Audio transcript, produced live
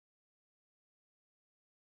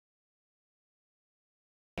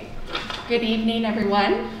Good evening,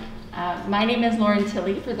 everyone. My name is Lauren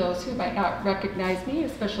Tilley, for those who might not recognize me,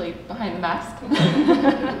 especially behind the mask.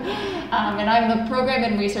 And I'm the Program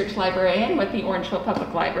and Research Librarian with the Orangeville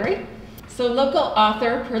Public Library. So local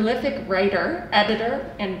author, prolific writer,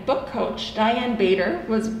 editor, and book coach Diane Bator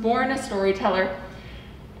was born a storyteller,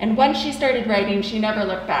 and once she started writing, she never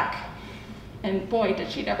looked back. And boy, did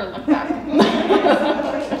she never look back.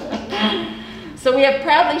 So we have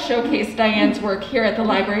proudly showcased Diane's work here at the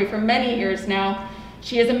library for many years now.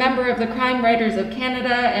 She is a member of the Crime Writers of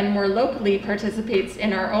Canada and more locally participates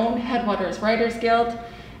in our own Headwaters Writers Guild.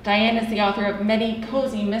 Diane is the author of many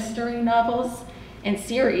cozy mystery novels and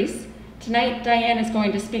series. Tonight, Diane is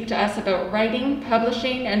going to speak to us about writing,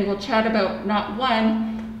 publishing, and we'll chat about not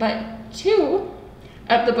one, but two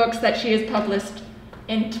of the books that she has published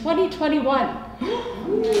in 2021.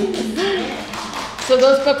 So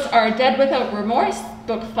those books are Dead Without Remorse,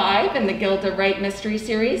 book 5 in the Gilda Wright mystery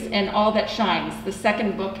series, and All That Shines, the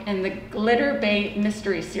second book in the Glitter Bay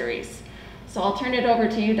mystery series. So I'll turn it over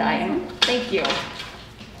to you, Diane. Thank you.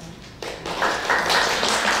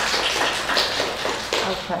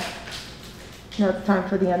 Okay. Now it's time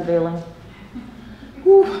for the unveiling.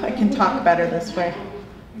 Whew, I can talk better this way.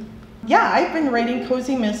 Yeah, I've been writing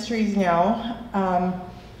cozy mysteries now.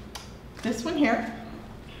 This one here.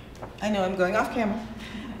 I know I'm going off camera.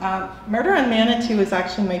 Murder on Manitou is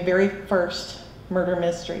actually my very first murder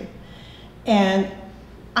mystery. And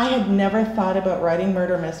I had never thought about writing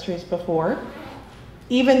murder mysteries before.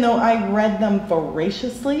 Even though I read them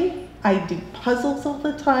voraciously, I do puzzles all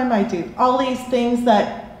the time, I do all these things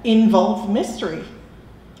that involve mystery.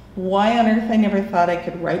 Why on earth I never thought I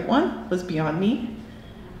could write one was beyond me.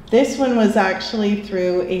 This one was actually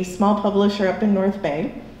through a small publisher up in North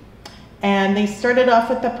Bay. And they started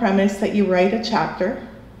off with the premise that you write a chapter,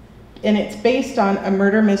 and it's based on a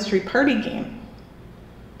murder mystery party game.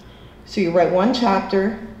 So you write one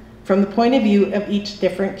chapter from the point of view of each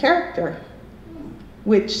different character,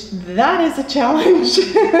 which that is a challenge.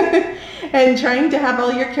 And trying to have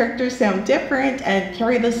all your characters sound different and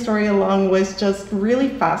carry the story along was just really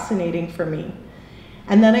fascinating for me.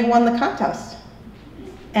 And then I won the contest.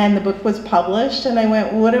 And the book was published, and I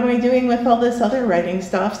went, what am I doing with all this other writing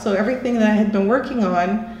stuff? So everything that I had been working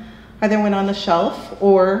on either went on the shelf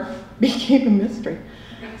or became a mystery.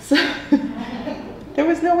 So there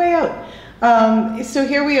was no way out. So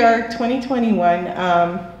here we are, 2021.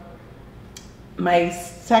 My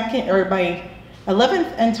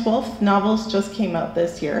 11th and 12th novels just came out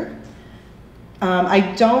this year.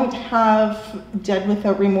 I don't have Dead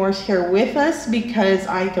Without Remorse here with us because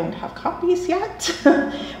I don't have copies yet,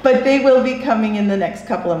 but they will be coming in the next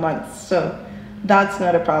couple of months, so that's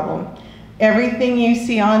not a problem. Everything you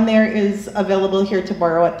see on there is available here to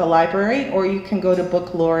borrow at the library, or you can go to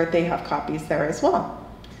Book Lore, they have copies there as well.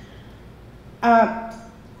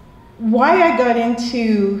 Why I got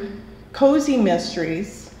into cozy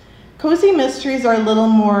mysteries. Cozy mysteries are a little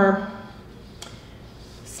more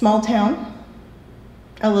small town,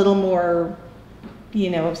 a little more,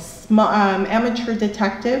 amateur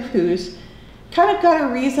detective who's kind of got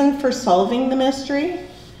a reason for solving the mystery,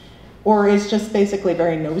 or is just basically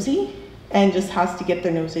very nosy and just has to get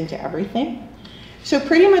their nose into everything. So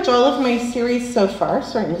pretty much all of my series so far,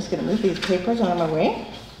 sorry, I'm just gonna move these papers out of my way.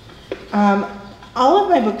 All of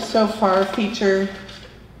my books so far feature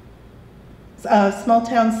small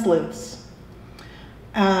town sleuths.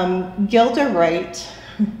 Gilda Wright.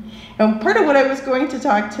 And part of what I was going to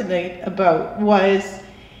talk tonight about was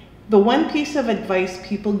the one piece of advice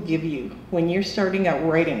people give you when you're starting out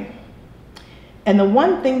writing. And the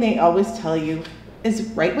one thing they always tell you is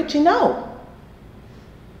write what you know.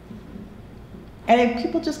 And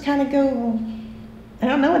people just kind of go, I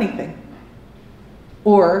don't know anything.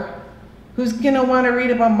 Or, who's gonna wanna read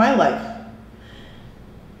about my life?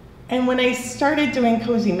 And when I started doing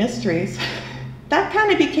cozy mysteries, that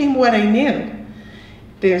kind of became what I knew.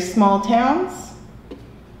 There's small towns.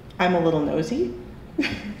 I'm a little nosy.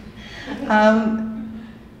 And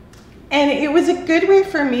it was a good way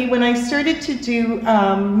for me when I started to do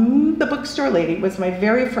The Bookstore Lady was my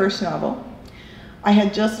very first novel. I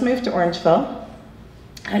had just moved to Orangeville.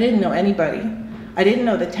 I didn't know anybody. I didn't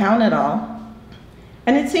know the town at all.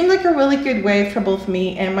 And it seemed like a really good way for both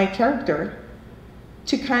me and my character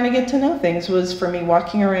to kind of get to know things, was for me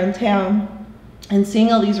walking around town and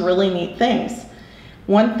seeing all these really neat things.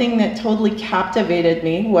 One thing that totally captivated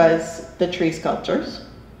me was the tree sculptures.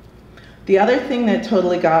 The other thing that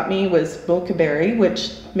totally got me was Mocha Berry,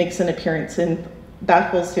 which makes an appearance in that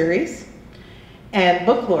whole series, and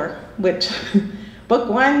Book Lore, which book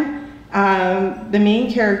 1, the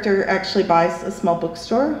main character actually buys a small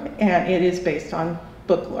bookstore, and it is based on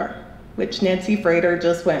Book Lore. which Nancy Frater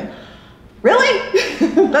just went, really?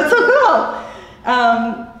 That's so cool.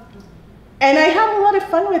 And I had a lot of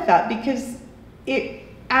fun with that because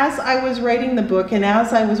as I was writing the book and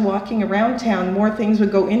as I was walking around town, more things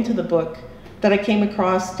would go into the book that I came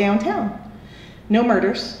across downtown. No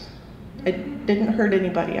murders. I didn't hurt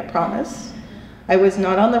anybody, I promise. I was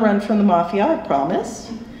not on the run from the mafia, I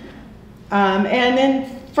promise. And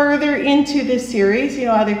then further into this series, you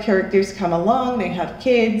know, other characters come along, they have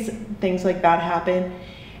kids, things like that happen.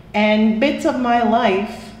 And bits of my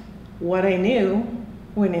life, what I knew,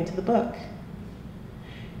 went into the book.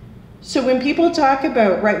 So when people talk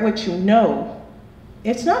about write what you know,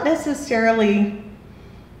 it's not necessarily,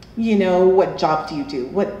 you know, what job do you do?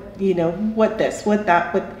 What, you know, what this, what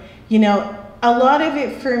that, what, you know, a lot of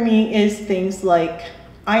it for me is things like,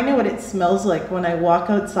 I know what it smells like when I walk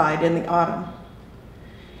outside in the autumn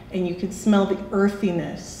and you can smell the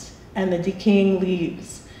earthiness and the decaying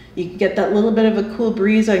leaves. You can get that little bit of a cool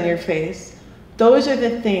breeze on your face. Those are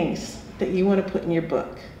the things that you want to put in your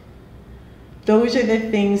book. Those are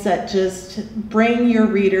the things that just bring your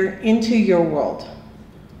reader into your world.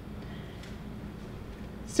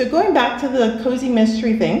 So going back to the cozy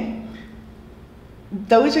mystery thing,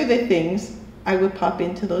 those are the things I would pop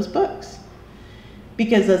into those books.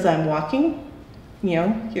 Because as I'm walking, you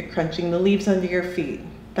know, you're crunching the leaves under your feet,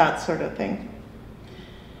 that sort of thing.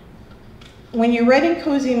 When you're writing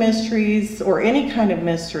cozy mysteries or any kind of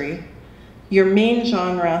mystery, your main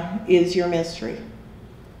genre is your mystery.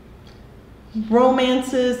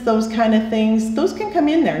 Romances, those kind of things, those can come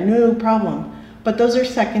in there, no problem. But those are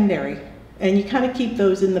secondary, and you kind of keep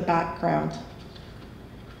those in the background.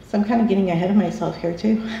 So I'm kind of getting ahead of myself here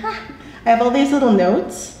too. I have all these little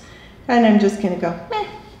notes, and I'm just gonna go, meh.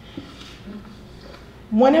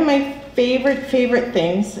 One of my favorite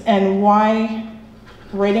things, and why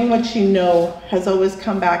writing what you know has always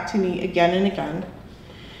come back to me again and again,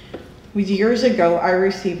 was years ago I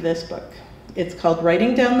received this book. It's called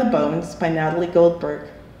Writing Down the Bones by Natalie Goldberg.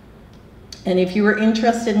 And if you were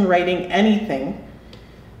interested in writing anything,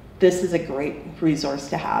 this is a great resource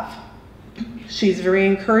to have. She's very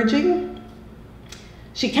encouraging.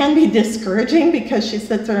 She can be discouraging because she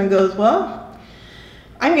sits there and goes, well,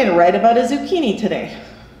 I'm gonna write about a zucchini today.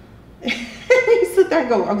 You sit there and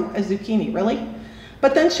go, oh, a zucchini, really?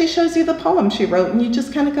 But then she shows you the poem she wrote and you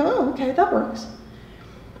just kind of go, oh, okay, that works.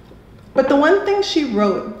 But the one thing she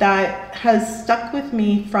wrote that has stuck with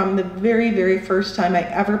me from the very first time I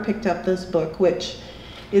ever picked up this book, which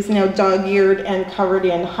is now dog-eared and covered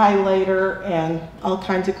in highlighter and all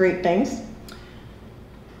kinds of great things.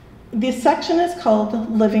 This section is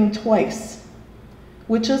called Living Twice,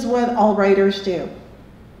 which is what all writers do.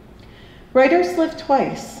 Writers live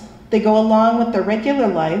twice. They go along with their regular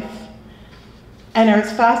life and are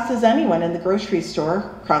as fast as anyone in the grocery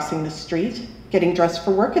store, crossing the street, getting dressed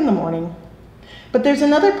for work in the morning. But there's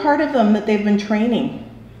another part of them that they've been training,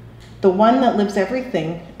 the one that lives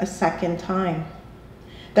everything a second time,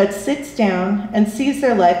 that sits down and sees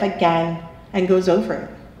their life again and goes over it,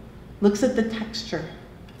 looks at the texture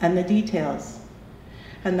and the details.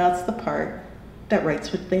 And that's the part that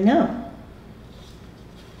writes what they know.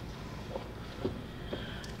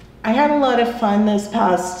 I had a lot of fun this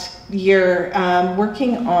past year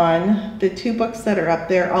working on the two books that are up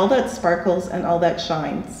there, All That Sparkles and All That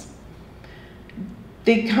Shines.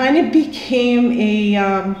 They kind of became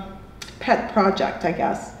a pet project, I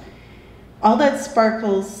guess. All That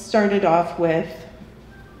Sparkles started off with,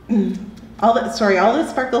 All That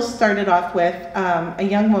Sparkles started off with a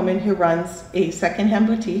young woman who runs a secondhand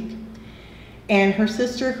boutique, and her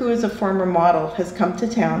sister, who is a former model, has come to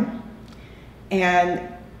town and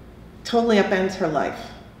totally upends her life.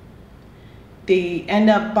 They end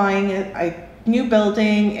up buying a new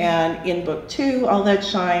building, and in book 2, All That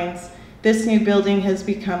Shines, this new building has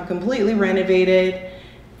become completely renovated.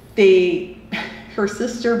 Her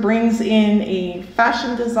sister brings in a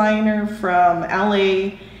fashion designer from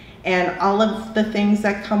LA and all of the things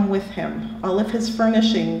that come with him, all of his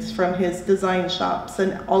furnishings from his design shops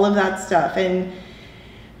and all of that stuff. And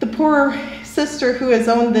the poor sister who has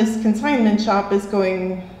owned this consignment shop is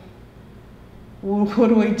going, well, what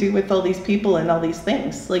do I do with all these people and all these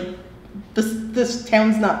things? Like, this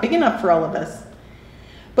town's not big enough for all of us.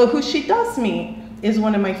 But who she does meet is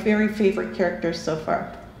one of my very favorite characters so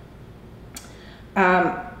far.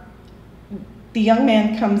 The young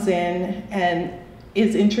man comes in and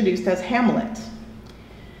is introduced as Hamlet.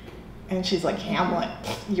 And she's like, Hamlet,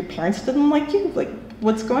 your parents didn't like you? Like,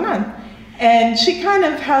 what's going on? And she kind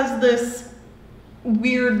of has this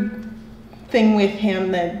weird thing with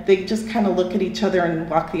him that they just kind of look at each other and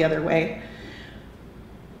walk the other way.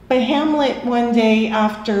 But Hamlet, one day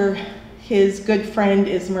after his good friend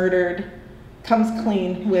is murdered, comes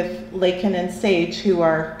clean with Lakin and Sage, who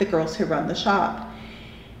are the girls who run the shop.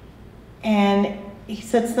 And he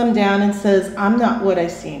sits them down and says, I'm not what I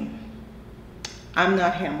seem. I'm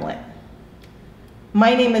not Hamlet.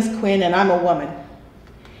 My name is Quinn and I'm a woman.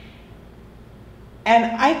 And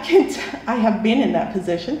I have been in that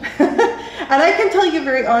position. And I can tell you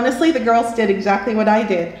very honestly, the girls did exactly what I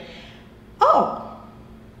did. Oh,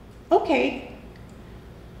 okay.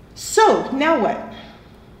 So now what?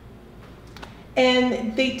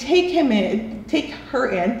 And they take her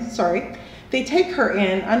in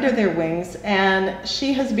under their wings, and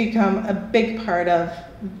she has become a big part of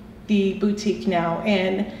the boutique now.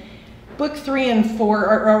 And book 3 and 4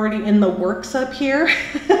 are already in the works up here.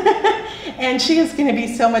 And she is going to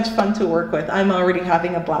be so much fun to work with. I'm already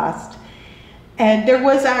having a blast. And there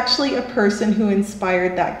was actually a person who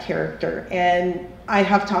inspired that character, and I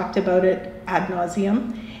have talked about it ad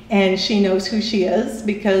nauseum. And she knows who she is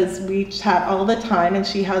because we chat all the time, and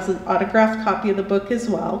she has an autographed copy of the book as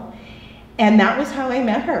well. And that was how I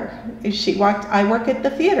met her. I work at the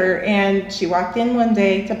theater, and she walked in one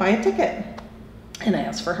day to buy a ticket. And I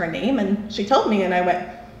asked for her name, and she told me, and I went,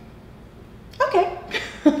 okay.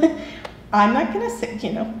 I'm not gonna say,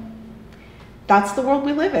 that's the world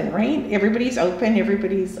we live in, right? Everybody's open,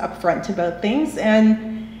 everybody's upfront about things,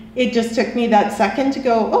 and it just took me that second to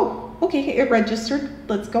go, oh, okay, it registered,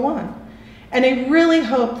 let's go on. And I really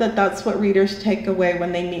hope that that's what readers take away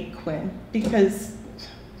when they meet Quinn, because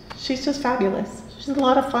she's just fabulous. She's a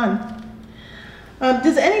lot of fun.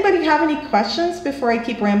 Does anybody have any questions before I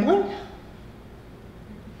keep rambling?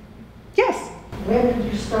 Yes? When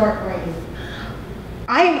did you start writing?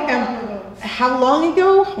 How long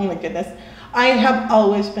ago? Oh my goodness. I have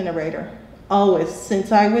always been a writer. Always.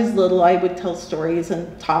 Since I was little, I would tell stories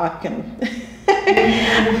and talk. And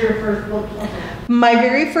When was your first book? My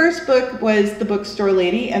very first book was The Bookstore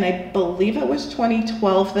Lady, and I believe it was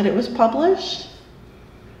 2012 that it was published.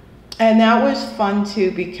 And that was fun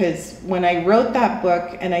too, because when I wrote that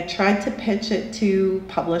book and I tried to pitch it to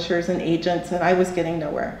publishers and agents, and I was getting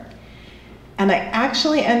nowhere. And I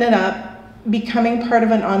actually ended up becoming part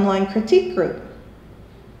of an online critique group.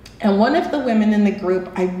 And one of the women in the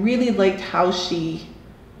group, I really liked how she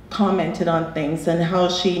commented on things and how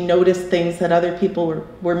she noticed things that other people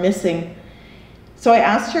were missing. So I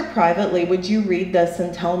asked her privately, would you read this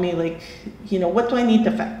and tell me, what do I need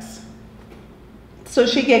to fix? So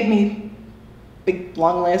she gave me a big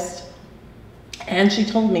long list, and she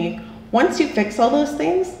told me, once you fix all those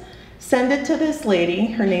things, send it to this lady,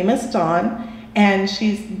 her name is Dawn, and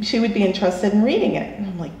she would be interested in reading it. And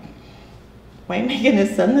I'm like, why am I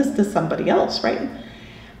gonna send this to somebody else, right?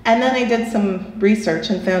 And then I did some research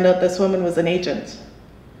and found out this woman was an agent.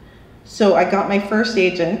 So I got my first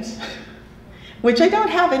agent, which I don't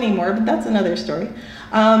have anymore, but that's another story.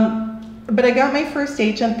 But I got my first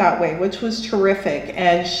agent that way, which was terrific.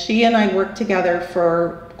 And she and I worked together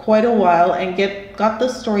for quite a while and got the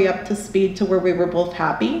story up to speed to where we were both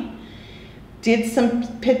happy. Did some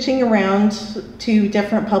pitching around to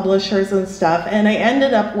different publishers and stuff, and I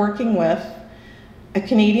ended up working with a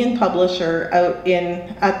Canadian publisher out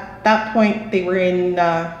at that point, they were in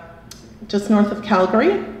just north of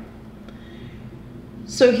Calgary.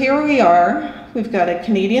 So here we are, we've got a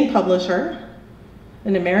Canadian publisher,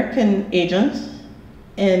 an American agent,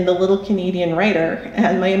 and the little Canadian writer,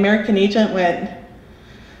 and my American agent went,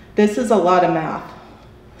 this is a lot of math.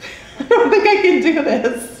 I don't think I can do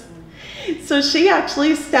this. So she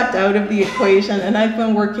actually stepped out of the equation, and I've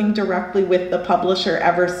been working directly with the publisher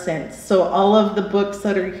ever since. So all of the books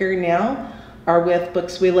that are here now are with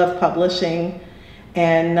Books We Love Publishing,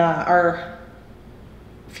 and our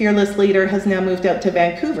fearless leader has now moved out to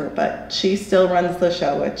Vancouver, but she still runs the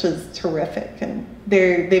show, which is terrific, and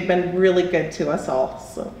they've been really good to us all.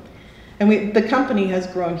 So, and the company has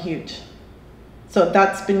grown huge. So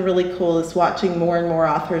that's been really cool, is watching more and more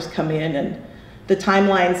authors come in, and the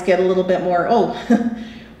timelines get a little bit more,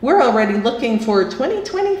 we're already looking for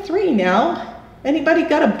 2023 now. Anybody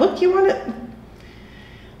got a book you want to?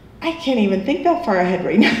 I can't even think that far ahead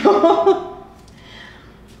right now.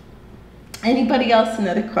 Anybody else,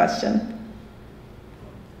 another question?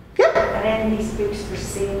 Yeah? Are any of these books for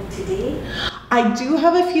sale today? I do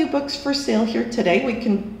have a few books for sale here today. We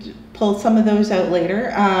can pull some of those out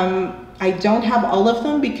later. I don't have all of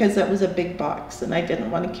them because that was a big box and I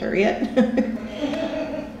didn't want to carry it.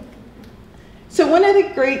 So one of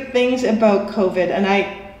the great things about COVID, and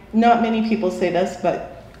not many people say this,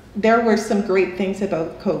 but there were some great things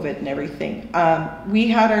about COVID and everything. We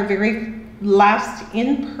had our very last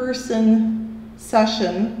in-person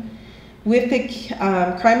session with the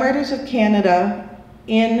Crime Writers of Canada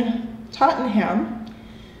in Tottenham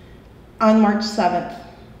on March 7th.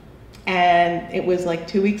 And it was like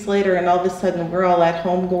 2 weeks later, and all of a sudden we're all at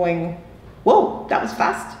home going, whoa, that was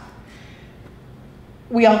fast.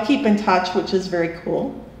 We all keep in touch, which is very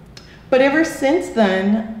cool. But ever since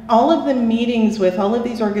then, all of the meetings with all of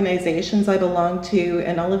these organizations I belong to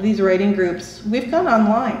and all of these writing groups, we've gone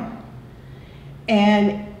online.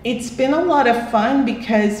 And it's been a lot of fun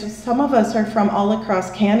because some of us are from all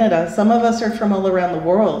across Canada, some of us are from all around the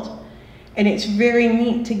world. And it's very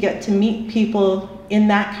neat to get to meet people in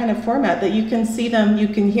that kind of format, that you can see them, you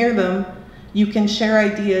can hear them, you can share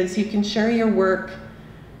ideas, you can share your work,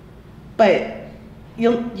 but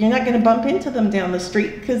you're not going to bump into them down the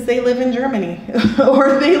street because they live in Germany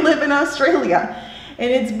or they live in Australia. And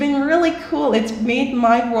it's been really cool. It's made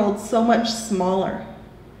my world so much smaller.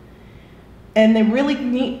 And the really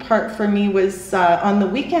neat part for me was on the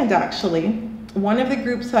weekend, actually, one of the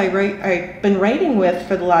groups I've been writing with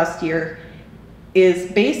for the last year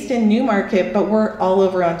is based in Newmarket, but we're all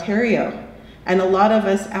over Ontario. And a lot of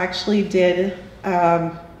us actually did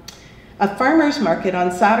a farmer's market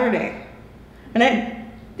on Saturday. And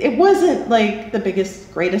it wasn't like the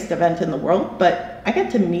biggest, greatest event in the world, but I got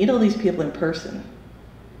to meet all these people in person,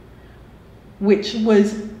 which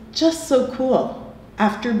was just so cool.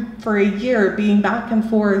 For a year being back and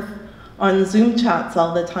forth on Zoom chats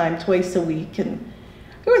all the time, twice a week, and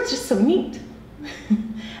it was just so neat.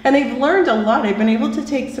 And I've learned a lot. I've been able to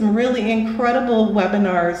take some really incredible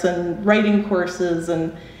webinars and writing courses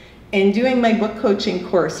and doing my book coaching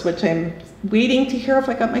course, which I'm waiting to hear if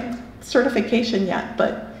I got my certification yet,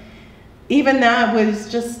 but even that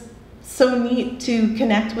was just so neat to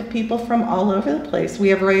connect with people from all over the place. We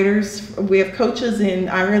have writers, we have coaches in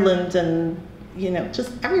Ireland and,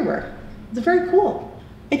 just everywhere. It's very cool.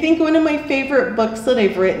 I think one of my favorite books that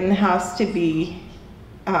I've written has to be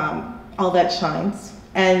All That Shines,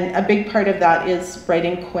 and a big part of that is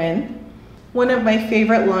writing Quinn. One of my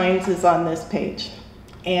favorite lines is on this page,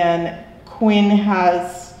 and Quinn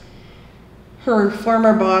her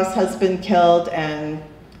former boss has been killed, and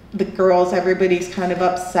the girls, everybody's kind of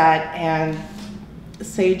upset, and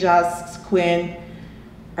Sage asks Quinn,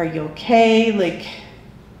 are you okay? Like,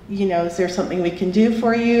 is there something we can do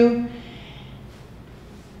for you?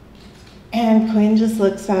 And Quinn just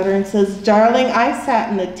looks at her and says, darling, I sat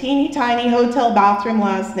in the teeny tiny hotel bathroom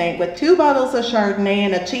last night with 2 bottles of Chardonnay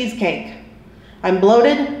and a cheesecake. I'm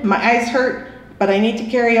bloated, my eyes hurt, but I need to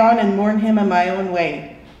carry on and mourn him in my own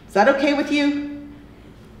way. Is that okay with you?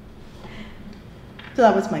 So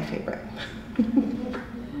that was my favorite.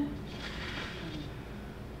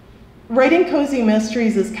 Writing cozy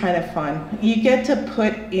mysteries is kind of fun. You get to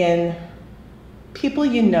put in people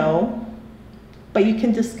you know, but you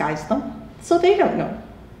can disguise them so they don't know.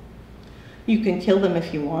 You can kill them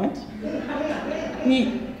if you want.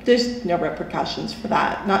 There's no repercussions for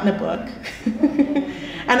that, not in a book.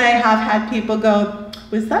 And I have had people go,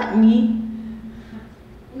 was that me?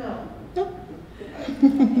 No. Nope.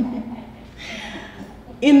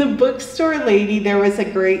 In the bookstore lady, there's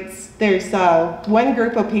one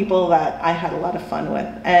group of people that I had a lot of fun with,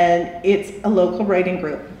 and it's a local writing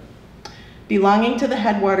group. Belonging to the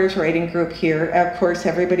Headwaters writing group here, of course,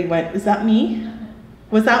 everybody went, is that me?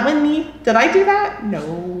 Was that one me? Did I do that?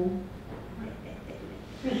 No.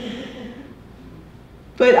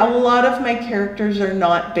 But a lot of my characters are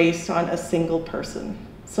not based on a single person.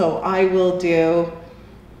 So I will do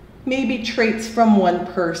maybe traits from one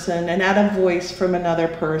person and add a voice from another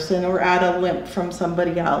person, or add a limp from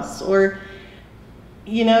somebody else, or,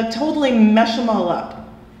 totally mesh them all up.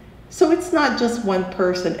 So it's not just one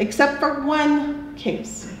person, except for one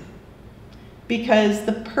case. Because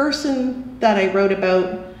the person that I wrote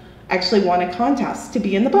about actually won a contest to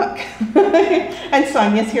be in the book. And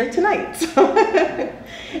Sonia's here tonight. So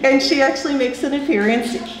and she actually makes an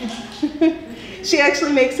appearance. She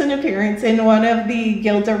actually makes an appearance in one of the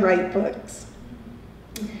Gilda Wright books.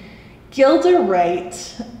 Gilda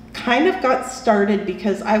Wright kind of got started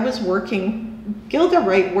because I was working, Gilda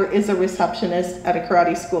Wright is a receptionist at a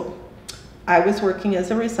karate school. I was working as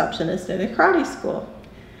a receptionist at a karate school.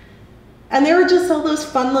 And there were just all those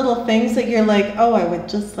fun little things that you're like, oh, I would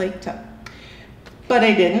just like to. But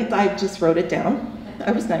I didn't, I just wrote it down.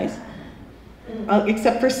 I was nice.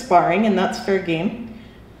 Except for sparring, and that's fair game.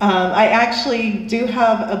 I actually do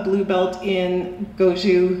have a blue belt in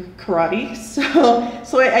Goju karate,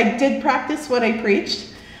 so I did practice what I preached.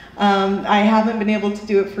 I haven't been able to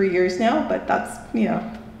do it for years now, but that's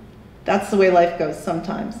the way life goes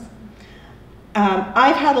sometimes.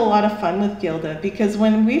 I've had a lot of fun with Gilda because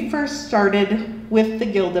when we first started with the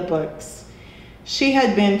Gilda books, she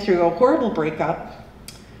had been through a horrible breakup.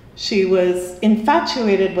 She was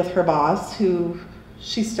infatuated with her boss, who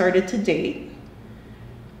she started to date.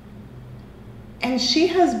 And she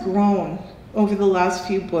has grown over the last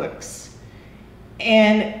few books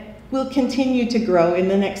and will continue to grow in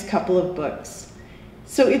the next couple of books.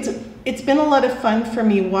 So it's been a lot of fun for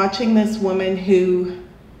me watching this woman who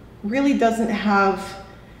really doesn't have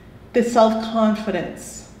the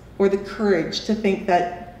self-confidence or the courage to think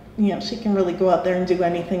that, you know, she can really go out there and do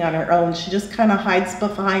anything on her own. She just kind of hides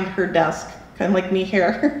behind her desk, kind of like me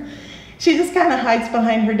here. She just kind of hides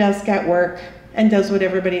behind her desk at work and does what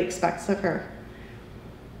everybody expects of her.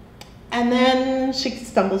 And then she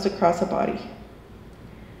stumbles across a body.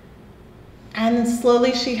 And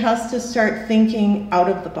slowly she has to start thinking out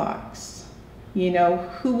of the box. You know,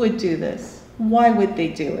 who would do this? Why would they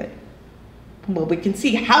do it? Well, we can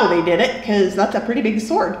see how they did it, because that's a pretty big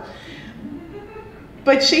sword.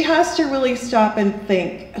 But she has to really stop and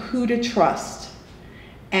think who to trust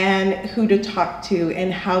and who to talk to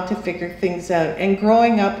and how to figure things out. And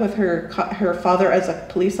growing up with her father as a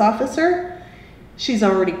police officer, she's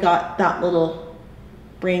already got that little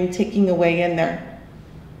brain ticking away in there.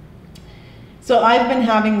 So I've been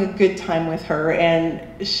having a good time with her,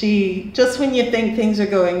 and she, just when you think things are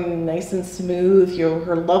going nice and smooth,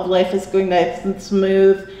 her love life is going nice and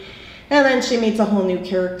smooth, and then she meets a whole new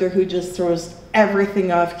character who just throws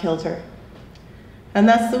everything off kilter. And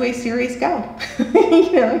that's the way series go.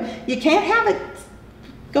 You know, you can't have it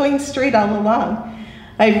going straight all along.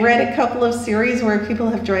 I've read a couple of series where people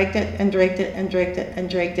have dragged it and dragged it and dragged it and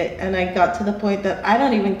dragged it, and I got to the point that I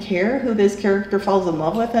don't even care who this character falls in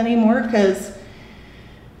love with anymore, because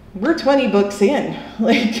we're 20 books in.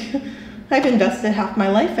 Like, I've invested half my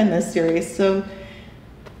life in this series. So,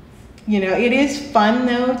 you know, it is fun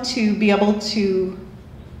though to be able to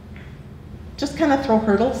just kind of throw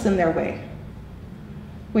hurdles in their way.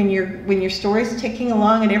 When your story's ticking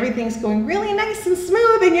along and everything's going really nice and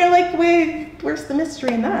smooth, and you're like, wait, where's the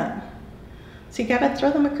mystery in that? So you gotta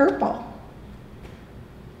throw them a curveball.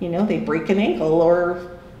 You know, they break an ankle,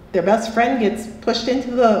 or their best friend gets pushed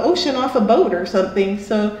into the ocean off a boat or something.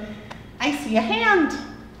 So I see a hand.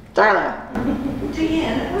 Darla.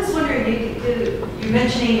 Diane, I was wondering, you're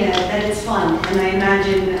mentioning that it's fun, and I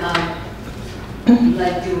imagine you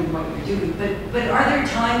like doing what you're doing, but are there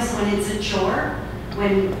times when it's a chore?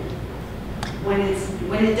 When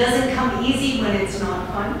it doesn't come easy, when it's not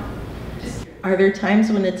fun? Are there times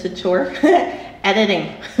when it's a chore? Editing.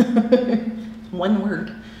 One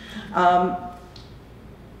word. I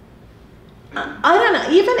don't know.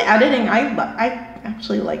 Even editing, I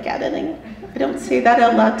actually like editing. I don't say that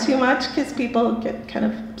out loud too much because people get kind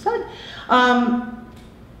of upset.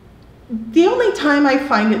 The only time I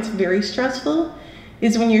find it's very stressful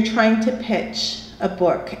is when you're trying to pitch a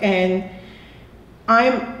book. And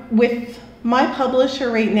I'm with my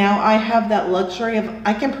publisher right now, I have that luxury of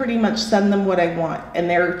I can pretty much send them what I want and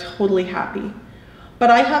they're totally happy. But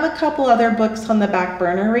I have a couple other books on the back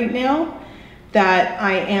burner right now that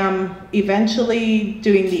I am eventually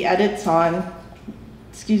doing the edits on,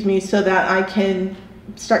 so that I can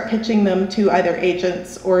start pitching them to either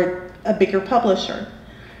agents or a bigger publisher.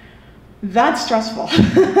 That's stressful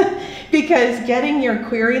because getting your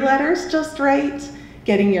query letters just right,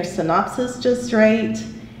 getting your synopsis just right,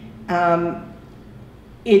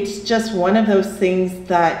 it's just one of those things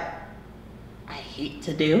that I hate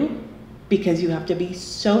to do because you have to be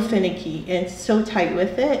so finicky and so tight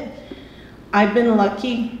with it. I've been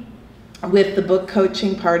lucky with the book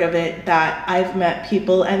coaching part of it that I've met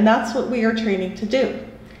people, and that's what we are training to do,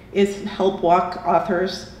 is help walk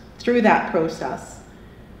authors through that process.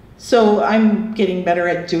 So I'm getting better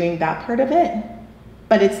at doing that part of it,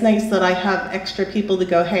 but it's nice that I have extra people to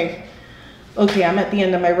go, hey, okay, I'm at the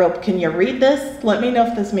end of my rope. Can you read this? Let me know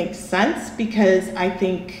if this makes sense, because I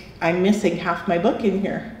think I'm missing half my book in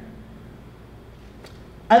here.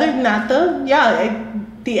 Other than that though, yeah,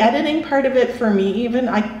 the editing part of it for me even,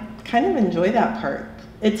 I kind of enjoy that part.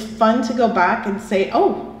 It's fun to go back and say,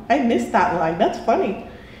 oh, I missed that line, that's funny.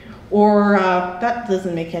 Or that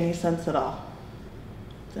doesn't make any sense at all.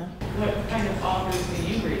 So. What kind of authors do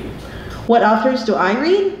you read? What authors do I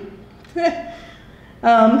read?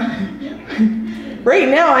 Right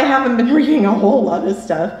now I haven't been reading a whole lot of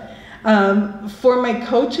stuff. For my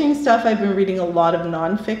coaching stuff, I've been reading a lot of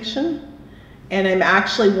nonfiction. And I'm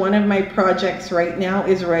actually, one of my projects right now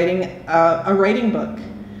is writing a writing book,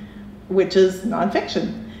 which is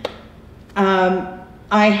nonfiction.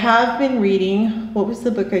 I have been reading, what was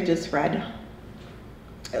the book I just read?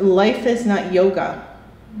 Life is Not Yoga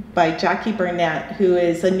by Jackie Burnett, who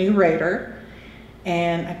is a new writer.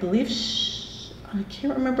 And I believe, I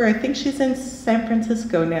can't remember, I think she's in San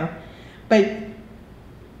Francisco now. But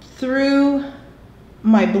through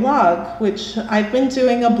my blog, which I've been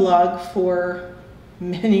doing a blog for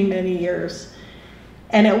many, many years.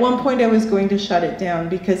 And at one point I was going to shut it down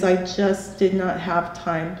because I just did not have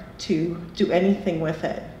time to do anything with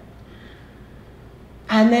it.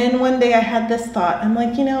 And then one day I had this thought, I'm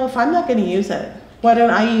like, you know, if I'm not going to use it, why don't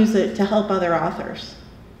I use it to help other authors?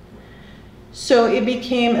 So it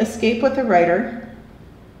became Escape with a Writer.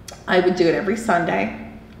 I would do it every Sunday.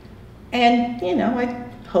 And, you know, I'd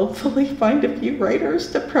hopefully find a few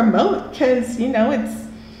writers to promote because, you know, it's...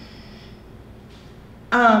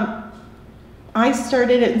 I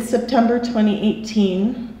started it in September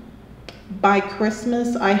 2018. By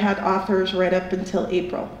Christmas, I had authors right up until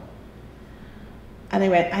April. And I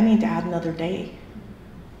went, I need to add another day.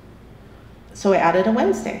 So I added a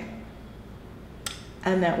Wednesday.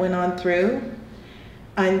 And that went on through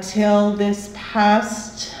until this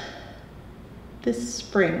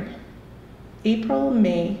spring, April,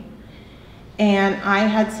 May. And I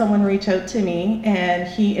had someone reach out to me, and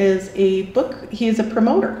he is a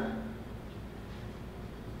promoter.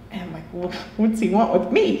 And I'm like, well, what's he want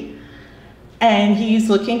with me? And he's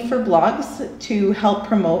looking for blogs to help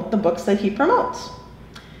promote the books that he promotes.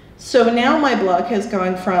 So now my blog has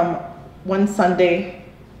gone from one Sunday,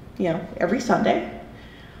 you know, every Sunday.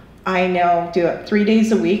 I now do it 3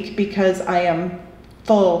 days a week because I am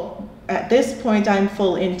full. At this point, I'm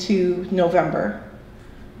full into November.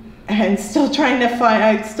 And still trying to find,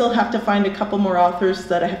 I still have to find a couple more authors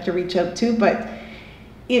that I have to reach out to, but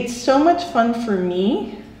it's so much fun for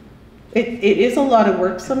me. It is a lot of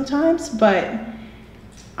work sometimes, but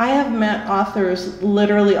I have met authors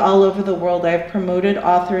literally all over the world. I've promoted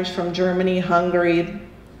authors from Germany, Hungary,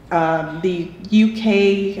 the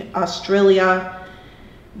UK, Australia,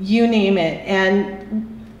 you name it.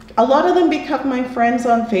 And a lot of them become my friends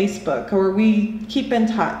on Facebook, or we keep in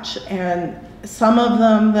touch. And some of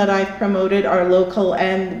them that I've promoted are local,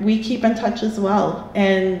 and we keep in touch as well.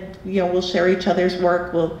 And, you know, we'll share each other's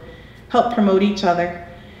work, we'll help promote each other.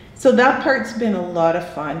 So that part's been a lot of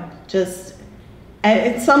fun.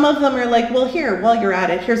 And some of them are like, well, here, while you're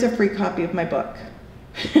at it, here's a free copy of my book.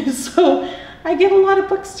 So I get a lot of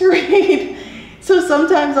books to read. So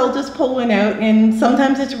sometimes I'll just pull one out, and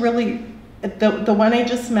sometimes it's really, the one I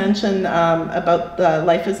just mentioned about the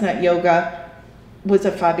Life is Not Yoga was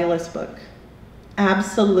a fabulous book.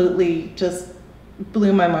 Absolutely just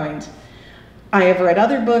blew my mind. I have read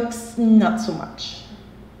other books, not so much.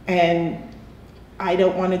 And I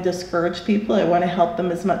don't want to discourage people. I want to help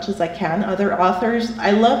them as much as I can. Other authors,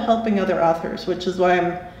 I love helping other authors, which is why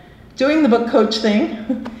I'm doing the book coach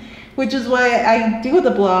thing, which is why I do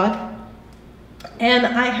the blog. And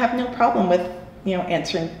I have no problem with, you know,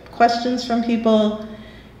 answering questions from people.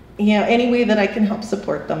 You know, any way that I can help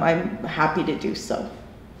support them, I'm happy to do so.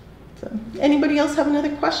 So, anybody else have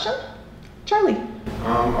another question? Charlie.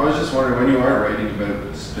 I was just wondering, when you are writing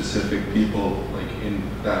about specific people, like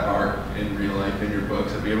that are in real life in your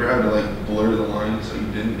books, have you ever had to like blur the lines so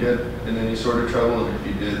you didn't get in any sort of trouble? And if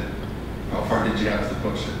you did, how far did you have to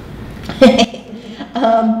push it?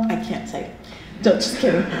 I can't say. Just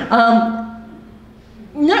kidding.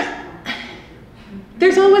 No,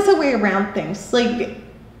 there's always a way around things. Like,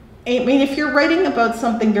 I mean, if you're writing about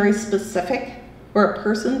something very specific, or a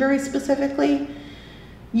person very specifically,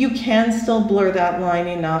 you can still blur that line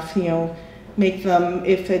enough, you know, make them,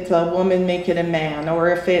 if it's a woman, make it a man, or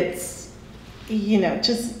if it's, you know,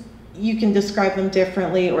 just, you can describe them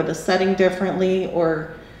differently, or the setting differently,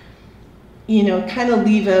 or, you know, kind of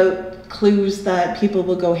leave out clues that people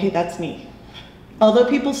will go, hey, that's me. Although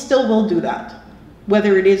people still will do that,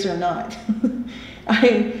 whether it is or not.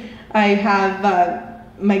 I have,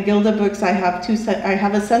 my Gilda books, I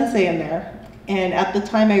have a sensei in there. And at the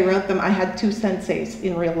time I wrote them, I had 2 senseis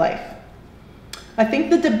in real life. I think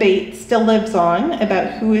the debate still lives on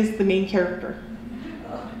about who is the main character.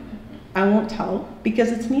 I won't tell,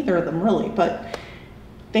 because it's neither of them really, but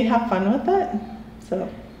they have fun with it, so.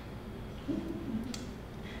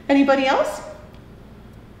 Anybody else?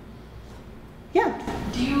 Yeah.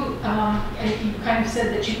 Do you, you kind of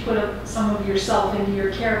said that you put up some of yourself into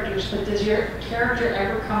your characters, but does your character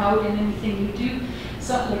ever come out in anything you do?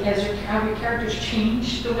 Something like, have your characters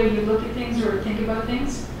changed the way you look at things or think about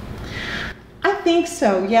things? I think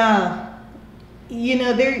so, yeah. You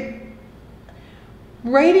know, they're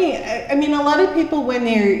writing, I mean, a lot of people when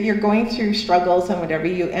you're going through struggles and whatever,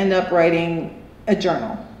 you end up writing a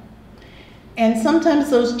journal. And sometimes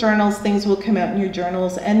those journals, things will come out in your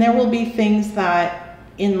journals, and there will be things that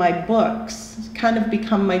in my books kind of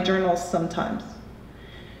become my journals sometimes.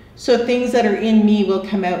 So things that are in me will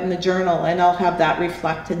come out in the journal, and I'll have that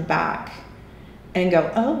reflected back and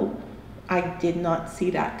go, oh, I did not see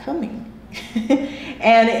that coming.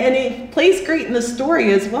 and it plays great in the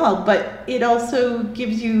story as well, but it also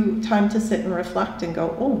gives you time to sit and reflect and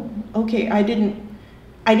go, oh, okay, I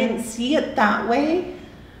didn't see it that way,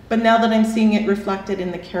 but now that I'm seeing it reflected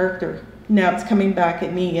in the character, now it's coming back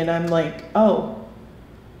at me and I'm like, oh,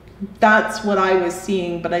 that's what I was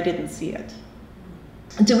seeing, but I didn't see it.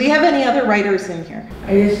 Do we have any other writers in here?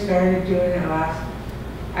 I just started doing it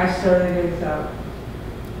I started as,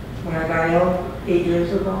 when I got ill 8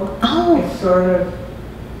 years ago. Oh. It's sort of,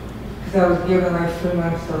 because I was given like 3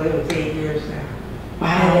 months to live, it's 8 years now.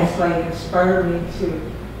 Wow. And it's like inspired me to,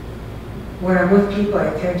 when I'm with people,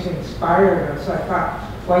 I tend to inspire them. So I thought,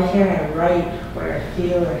 why can't I write what I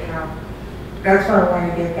feel and how? That's why I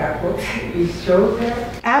want to get that book. You showed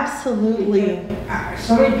that. Absolutely.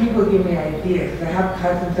 So many people give me ideas. I have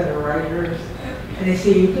cousins that are writers, and they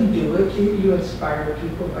say, you can do it, you inspire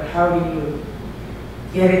people, but how do you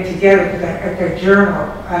get it together? Because at the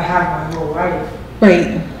journal, I have my whole life. Right.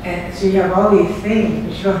 And so you have all these things,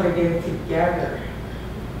 but you don't know how to get it together.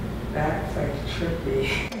 That's like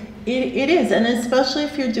tricky. It is, and especially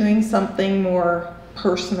if you're doing something more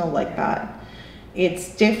personal like that.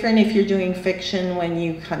 It's different if you're doing fiction when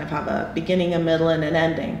you kind of have a beginning, a middle, and an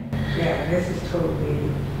ending. Yeah, this is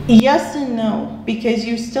totally... Yes and no, because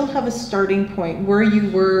you still have a starting point where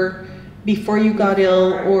you were before you got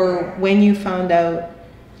ill or when you found out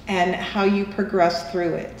and how you progressed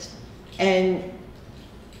through it. And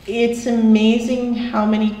it's amazing how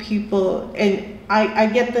many people, and I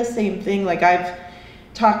get the same thing, like I've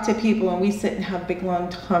talked to people and we sit and have big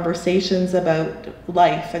long conversations about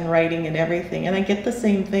life and writing and everything, and I get the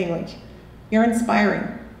same thing, like, you're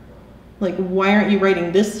inspiring. Like, why aren't you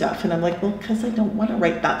writing this stuff? And I'm like, well, because I don't want to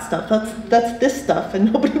write that stuff. That's this stuff,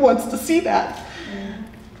 and nobody wants to see that. Yeah.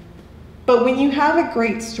 But when you have a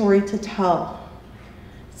great story to tell,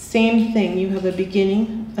 same thing, you have a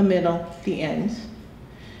beginning, a middle, the end.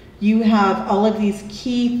 You have all of these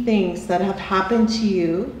key things that have happened to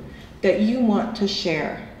you that you want to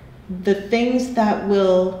share. The things that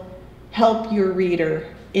will help your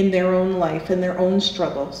reader in their own life and their own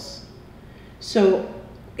struggles. So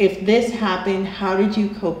if this happened, how did you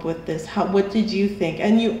cope with this? What did you think?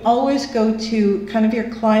 And you always go to kind of your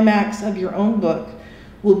climax of your own book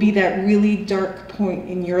will be that really dark point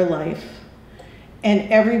in your life.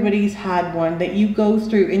 And everybody's had one that you go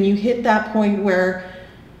through and you hit that point where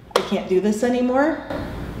I can't do this anymore.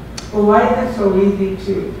 Well, why is it so easy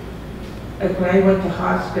to, like when I went to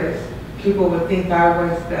hospice, people would think I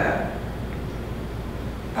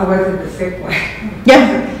wasn't the sick one.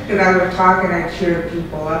 Yeah. Because I would talk and I cheer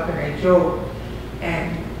people up and I joke.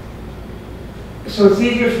 And so it's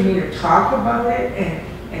easier for me to talk about it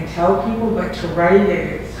and tell people, but to write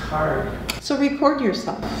it, it's hard. So record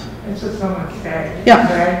yourself. That's what someone said. Yeah.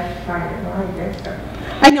 But I find it, well, I guess that.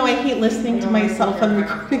 I know, I hate listening to myself on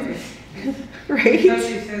recording. Right? So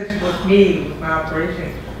she says with me, with my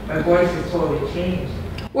operation, my voice has totally changed.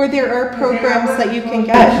 Or there are programs that you can I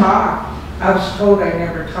get. talk. I was told I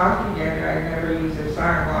never talk again, and I never use this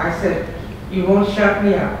arm. Well, I said, you won't shut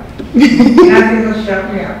me up. Nothing will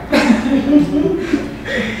shut me up.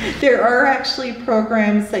 There are actually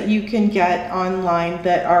programs that you can get online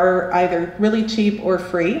that are either really cheap or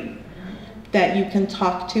free, that you can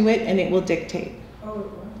talk to it and it will dictate.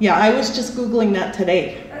 Yeah, I was just Googling that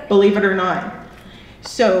today, believe it or not.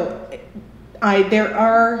 So there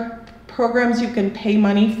are programs you can pay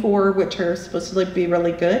money for, which are supposed to be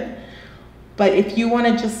really good. But if you want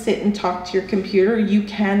to just sit and talk to your computer, you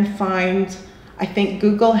can find, I think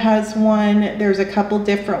Google has one, there's a couple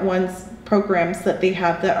different programs that they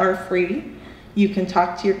have that are free. You can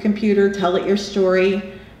talk to your computer, tell it your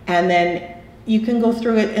story, and then you can go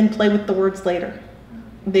through it and play with the words later.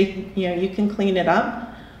 You can clean it up.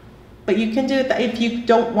 But you can do it if you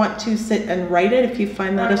don't want to sit and write it, if you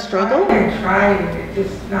find that a struggle. I tried, and it's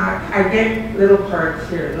just not, I get little parts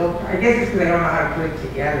here. I guess it's because I don't know how to put it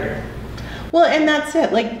together. Well, and that's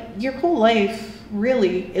it. Like, your whole life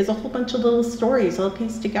really is a whole bunch of little stories all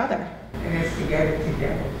pieced together. And it's to get it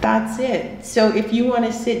together. That's it. So if you want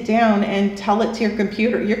to sit down and tell it to your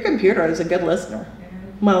computer is a good listener.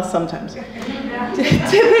 Well, sometimes. They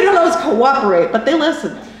don't always cooperate, but they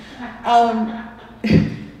listen.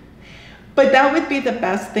 But that would be the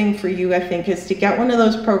best thing for you, I think, is to get one of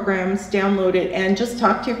those programs, download it, and just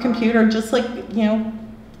talk to your computer, just like,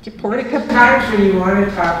 you pour it a cup. Times when you want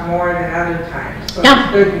to talk more than other times. So Yeah.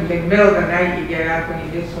 it's good in the middle of the night you get up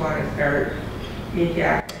and you just want to start. You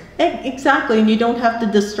get. Exactly, and you don't have to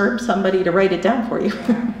disturb somebody to write it down for you. Well,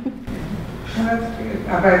 that's good.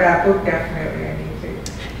 About that book, definitely I need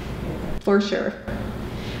to. For sure.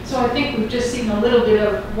 So I think we've just seen a little bit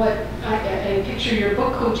of what I picture your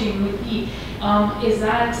book coaching would be. Is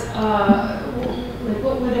that, like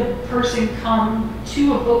what would a person come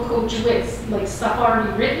to a book coach with? Like stuff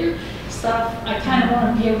already written, stuff, I kind of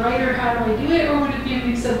want to be a writer, how do I do it? Or would it be a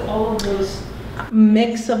mix of all of those?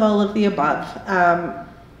 Mix of all of the above.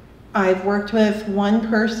 I've worked with one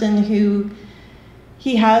person who,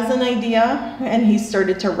 he has an idea and he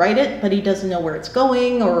started to write it, but he doesn't know where it's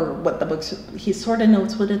going or what the book's, he sort of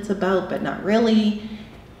knows what it's about, but not really.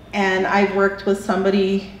 And I've worked with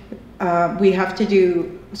somebody, we have to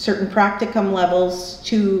do certain practicum levels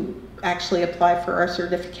to actually apply for our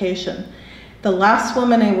certification. The last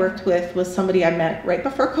woman I worked with was somebody I met right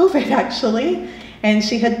before COVID actually, and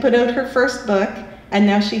she had put out her first book and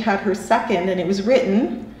now she had her second and it was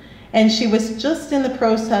written. And she was just in the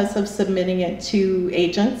process of submitting it to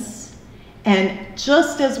agents. And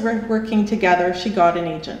just as we're working together, she got an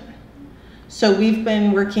agent. So we've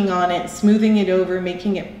been working on it, smoothing it over,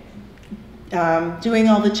 making it, doing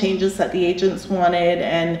all the changes that the agents wanted.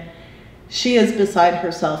 And she is beside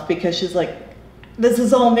herself because she's like, this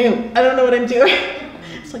is all new. I don't know what I'm doing.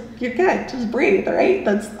 It's like, you're good, just breathe, all right?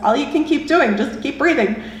 That's all you can keep doing, just keep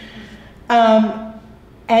breathing.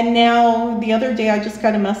 And now, the other day, I just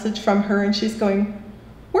got a message from her and she's going,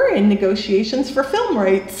 we're in negotiations for film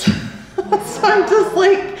rights. So I'm just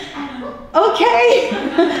like, okay,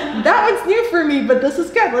 that one's new for me, but this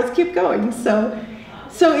is good, let's keep going. So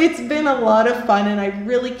it's been a lot of fun and I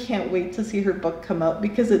really can't wait to see her book come out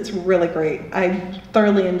because it's really great. I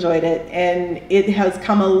thoroughly enjoyed it and it has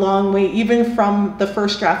come a long way, even from the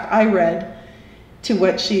first draft I read to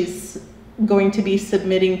what she's going to be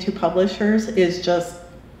submitting to publishers is just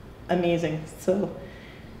amazing. So,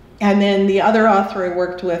 and then the other author I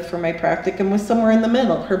worked with for my practicum was somewhere in the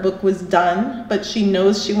middle. Her book was done, but she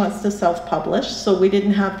knows she wants to self-publish, so we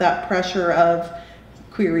didn't have that pressure of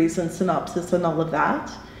queries and synopsis and all of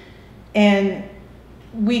that. And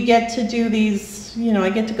we get to do these, you know, I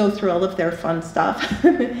get to go through all of their fun stuff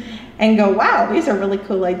and go, wow, these are really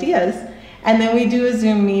cool ideas. And then we do a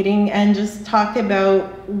Zoom meeting and just talk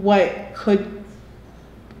about what could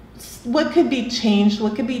be changed,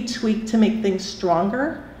 what could be tweaked to make things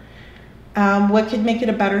stronger, what could make it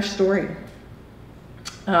a better story.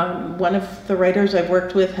 One of the writers I've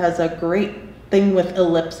worked with has a great thing with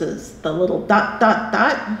ellipses, the little dot, dot,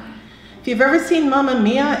 dot. If you've ever seen Mamma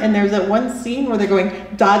Mia and there's that one scene where they're going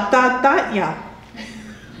dot, dot, dot, yeah.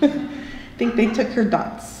 I think they took her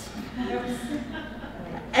dots.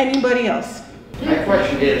 Anybody else? My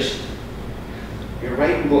question is, you're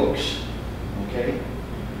writing books, okay?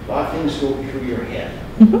 A lot of things go through your head.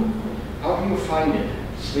 Mm-hmm. How do you find it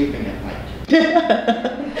sleeping at night?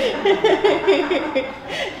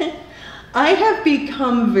 I have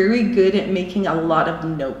become very good at making a lot of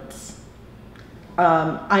notes.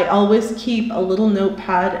 I always keep a little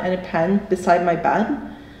notepad and a pen beside my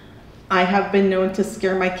bed. I have been known to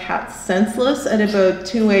scare my cat senseless at about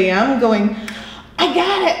 2 a.m. going, I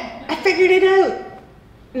got it, I figured it out.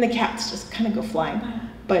 And the cats just kind of go flying.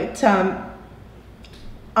 But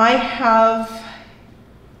I have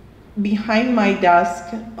behind my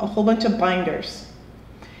desk a whole bunch of binders.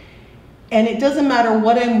 And it doesn't matter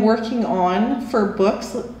what I'm working on for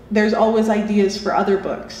books, there's always ideas for other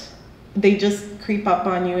books. They just creep up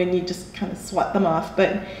on you and you just kind of swat them off.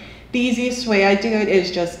 But the easiest way I do it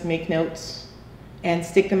is just make notes and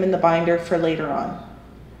stick them in the binder for later on.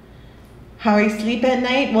 How I sleep at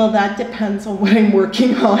night, well, that depends on what I'm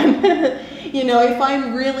working on. You know, if I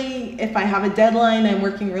have a deadline, I'm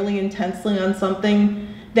working really intensely on something,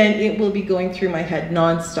 then it will be going through my head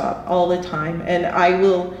nonstop all the time. And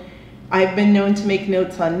I've been known to make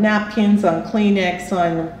notes on napkins, on Kleenex,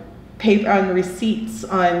 on paper, on receipts,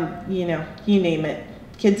 on, you know, you name it.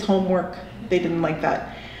 Kids' homework, they didn't like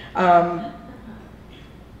that.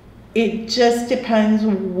 It just depends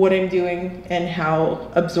on what I'm doing and how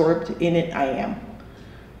absorbed in it I am.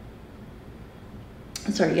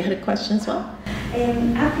 Sorry, you had a question as well?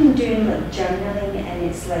 I've been doing like journaling, and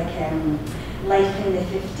it's like life in the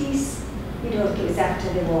 50s. You know, it was after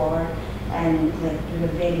the war, and like we were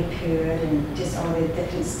very poor, and just all the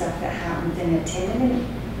different stuff that happened in a tenement,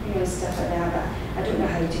 you know, stuff like that. But I don't know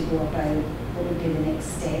how to go about what would be the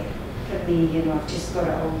next step for me. You know, I've just got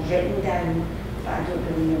it all written down, but I don't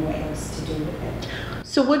really know what else to do with it.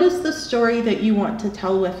 So what is the story that you want to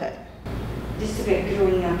tell with it? Just about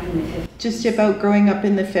growing up in the 50s. Just about growing up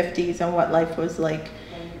in the 50s and what life was like.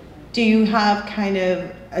 Do you have kind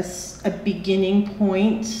of a beginning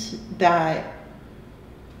point that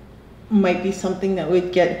might be something that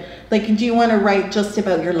would get, like, do you want to write just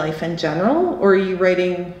about your life in general, or are you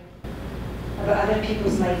writing? About other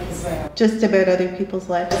people's life as well. Just about other people's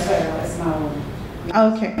lives? As well as my own.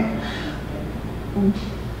 Okay.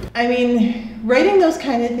 I mean, writing those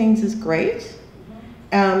kind of things is great.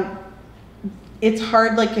 It's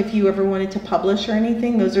hard, like if you ever wanted to publish or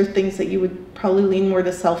anything, those are things that you would probably lean more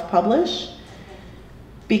to self-publish,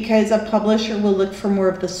 because a publisher will look for more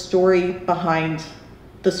of the story behind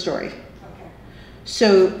the story. Okay.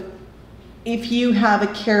 So if you have a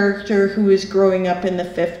character who is growing up in the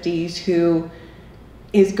 50s, who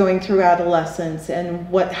is going through adolescence, and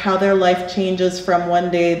how their life changes from one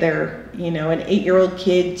day they're, you know, an 8-year-old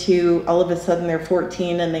kid to all of a sudden they're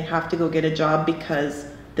 14 and they have to go get a job because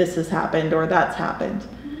this has happened or that's happened.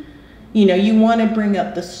 You know, you want to bring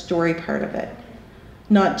up the story part of it,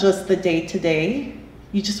 not just the day-to-day.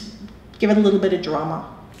 You just give it a little bit of drama.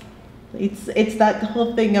 It's that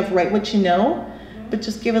whole thing of write what you know, but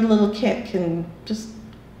just give it a little kick and just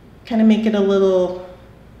kind of make it a little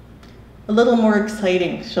more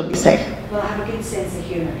exciting, shall we say. Well, I have a good sense of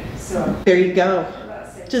humor, so. There you go.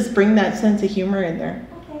 Just bring that sense of humor in there,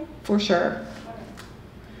 Okay. for sure.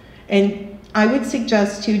 And I would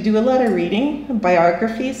suggest to do a lot of reading,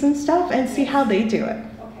 biographies and stuff, and see how they do it.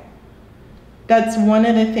 Okay. That's one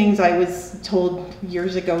of the things I was told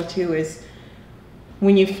years ago too, is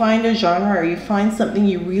when you find a genre or you find something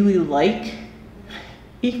you really like,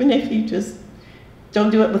 even if you just don't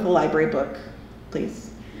do it with a library book, please.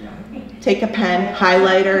 Take a pen,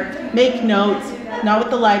 highlighter, make notes, not with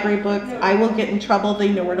the library book. I will get in trouble,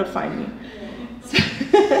 they know where to find me.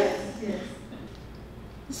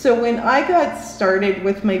 So when I got started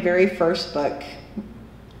with my very first book,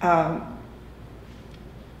 I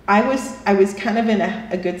was kind of in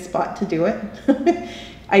a good spot to do it.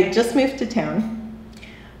 I just moved to town.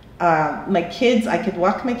 My kids, I could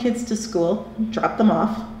walk my kids to school, drop them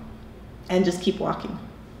off, and just keep walking.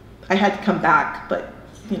 I had to come back, but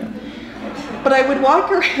you know. But I would walk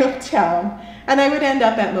around town, and I would end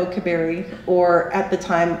up at Mokaberry, or at the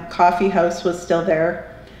time, Coffee House was still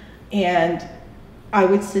there, and I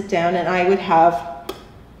would sit down and I would have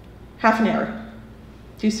half an hour,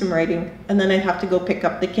 do some writing, and then I'd have to go pick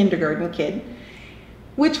up the kindergarten kid,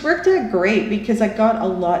 which worked out great because I got a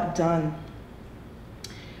lot done.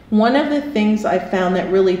 One of the things I found that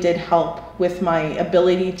really did help with my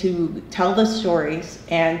ability to tell the stories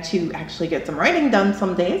and to actually get some writing done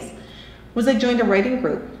some days was I joined a writing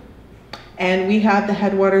group. And we had the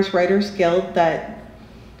Headwaters Writers Guild that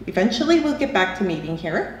eventually we'll get back to meeting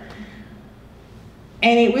here.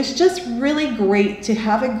 And it was just really great to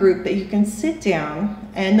have a group that you can sit down,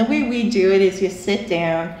 and the way we do it is you sit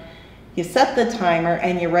down, you set the timer,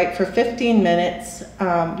 and you write for 15 minutes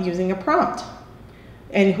using a prompt.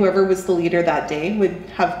 And whoever was the leader that day would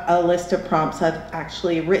have a list of prompts,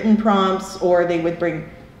 actually written prompts, or they would bring,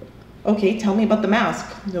 okay, tell me about the mask.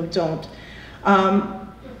 No, don't.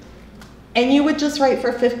 And you would just write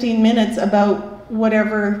for 15 minutes about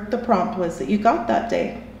whatever the prompt was that you got that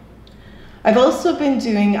day. I've also been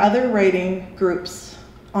doing other writing groups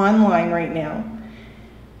online right now,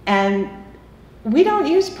 and we don't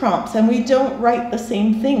use prompts and we don't write the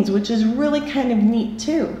same things, which is really kind of neat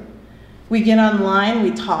too. We get online, we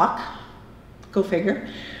talk, go figure.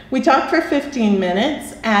 We talk for 15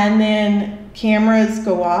 minutes and then cameras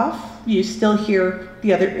go off. You still hear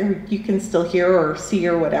the other, or you can still hear or see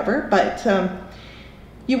or whatever, but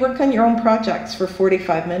you work on your own projects for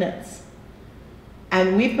 45 minutes.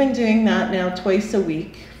 And we've been doing that now twice a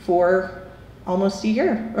week for almost a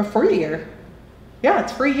year, or for a year. Yeah,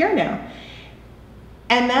 it's for a year now.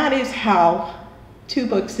 And that is how 2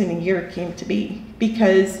 books in a year came to be,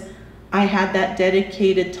 because I had that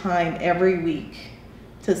dedicated time every week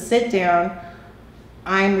to sit down.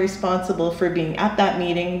 I'm responsible for being at that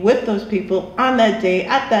meeting with those people on that day,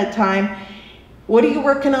 at that time. What are you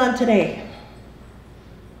working on today?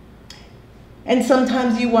 And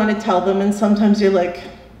sometimes you want to tell them, and sometimes you're like,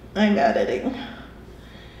 I'm editing.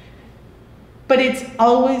 But it's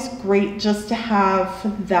always great just to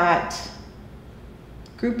have that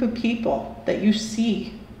group of people that you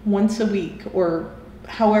see once a week or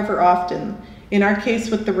however often. In our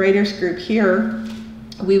case with the writers group here,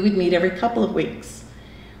 we would meet every couple of weeks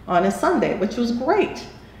on a Sunday, which was great.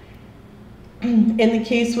 In the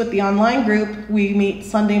case with the online group, we meet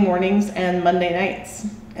Sunday mornings and Monday nights.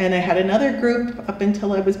 And I had another group up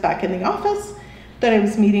until I was back in the office that I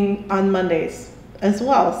was meeting on Mondays as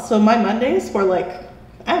well. So my Mondays were like,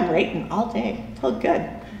 I'm writing all day. Oh, good.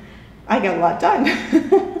 I got a lot done.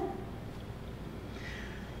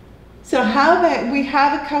 So how about, we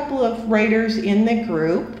have a couple of writers in the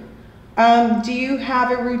group. Do you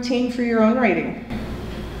have a routine for your own writing?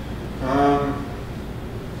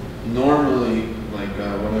 Normally, like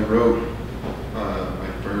when I wrote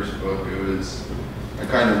book. I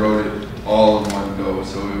kind of wrote it all in one go,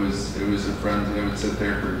 so it was a frenzy. I would sit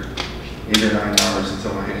there for 8 or 9 hours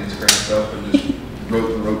until my hands cramped up and just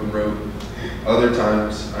wrote and wrote and wrote. Other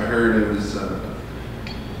times, I heard it was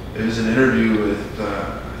an interview with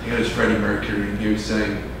I think it was Freddie Mercury, and he was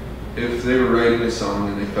saying if they were writing a song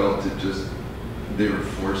and they felt they were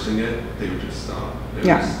forcing it, they would just stop. It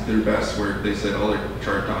was their best work. They said all their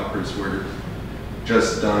chart toppers were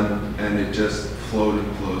just done, and it just flowed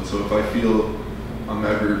and flowed. So if I feel I'm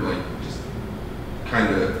ever like just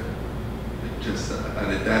kind of just at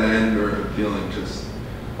a dead end, or feeling just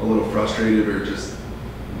a little frustrated, or just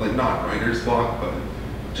like not writer's block, but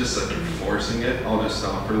just like forcing it, I'll just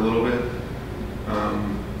stop for a little bit.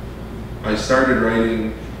 I started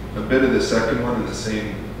writing a bit of the second one in the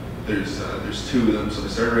same. There's 2 of them, so I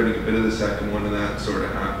started writing a bit of the second one, and that sort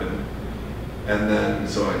of happened. And then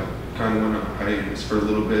so I kind of went on hiatus for a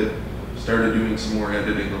little bit. Started doing some more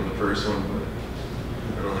editing on the first one, but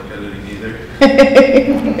I don't like editing either.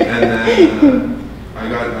 And then I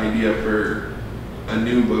got an idea for a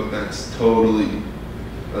new book that's totally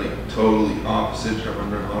opposite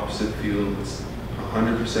genre, opposite field. It's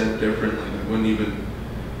 100% different. Like I wouldn't even.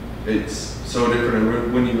 It's so different. I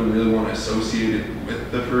wouldn't even really want to associate it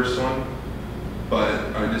with the first one.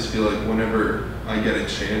 But I just feel like whenever I get a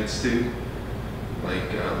chance to,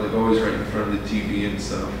 like always right in front of the TV and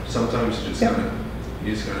stuff. Sometimes you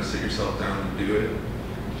just gotta sit yourself down and do it.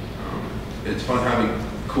 It's fun having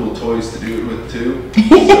cool toys to do it with too. So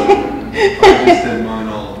I just did mine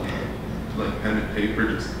all like pen and paper,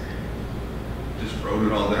 just wrote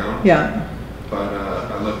it all down. Yeah. But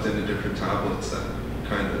I looked into different tablets that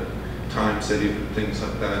kind of time saving and things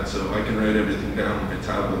like that, so I can write everything down on my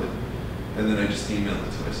tablet, and then I just email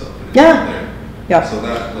it to myself. And it's there. Yeah. So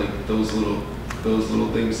that those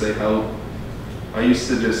little things, they help. I used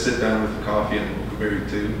to just sit down with a coffee and a mochaberry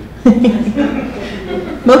too.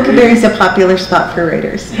 Mochaberry is a popular spot for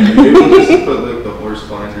writers. Yeah, maybe just put like the horse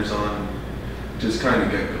blinders on, just kind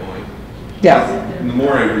of get going. Yeah. And the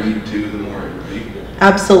more I read too, the more I write.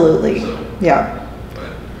 Absolutely. So, yeah.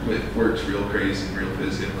 But it works real crazy and real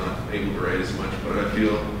busy. I'm not able to write as much, but I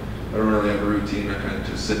feel I don't really have a routine. I kind of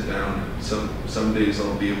just sit down. Some days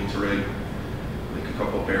I'll be able to write like a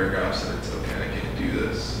couple paragraphs, and it's okay. I can't do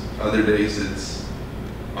this. Other days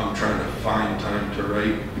I'm trying to find time to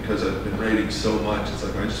write because I've been writing so much. It's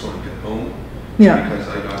like I just want to get home. Yeah. Because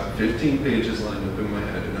I got 15 pages lined up in my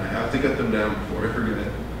head, and I have to get them down before I forget,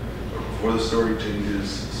 or before the story changes.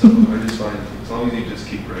 So I just find as long as you just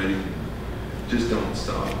keep writing, just don't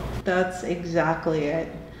stop. That's exactly it.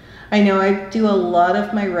 I know I do a lot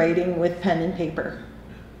of my writing with pen and paper,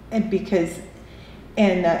 and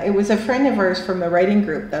it was a friend of ours from the writing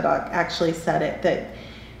group that actually said it, that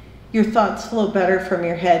your thoughts flow better from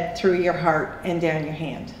your head through your heart and down your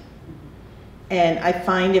hand. And I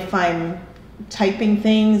find if I'm typing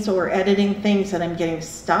things or editing things and I'm getting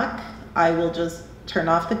stuck, I will just turn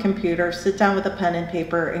off the computer, sit down with a pen and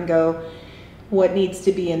paper and go, what needs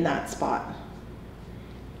to be in that spot?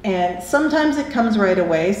 And sometimes it comes right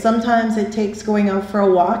away. Sometimes it takes going out for a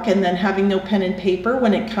walk and then having no pen and paper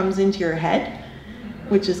when it comes into your head,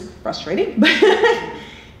 which is frustrating.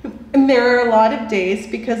 And there are a lot of days,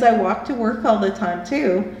 because I walk to work all the time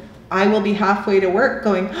too, I will be halfway to work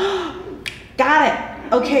going, oh, got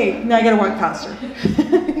it. Okay, now I gotta walk faster.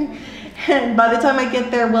 And by the time I get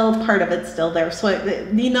there, well, part of it's still there. So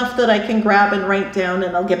enough that I can grab and write down,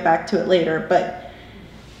 and I'll get back to it later.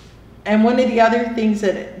 And one of the other things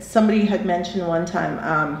that somebody had mentioned one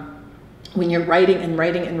time, when you're writing and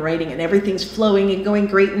writing and writing and everything's flowing and going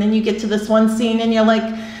great, and then you get to this one scene and you're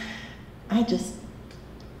like, I just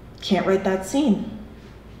can't write that scene.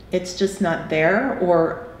 It's just not there,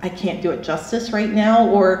 or I can't do it justice right now,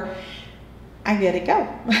 or I gotta go.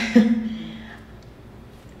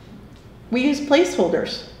 We use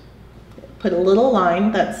placeholders. Put a little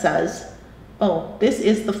line that says, oh, this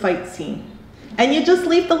is the fight scene. And you just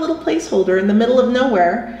leave the little placeholder in the middle of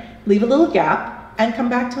nowhere, leave a little gap, and come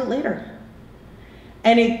back to it later.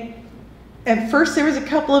 And at first there was a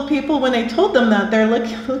couple of people, when I told them that, they're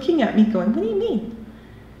looking at me going, what do you mean?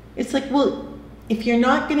 It's like, well, if you're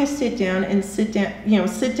not gonna sit down and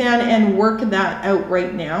work that out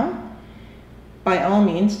right now, by all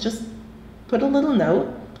means, just put a little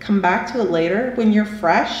note, come back to it later when you're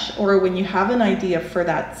fresh or when you have an idea for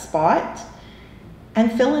that spot,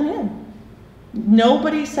 and fill it in.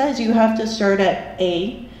 Nobody says you have to start at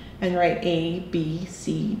A and write A, B,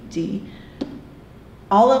 C, D.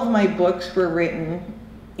 All of my books were written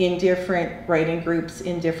in different writing groups,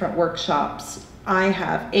 in different workshops. I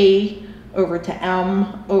have A over to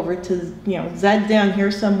M, over to Z down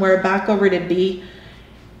here somewhere, back over to B.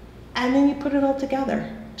 and then you put it all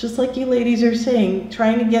together. Just like you ladies are saying,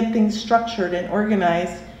 trying to get things structured and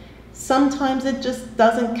organized. Sometimes it just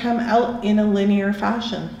doesn't come out in a linear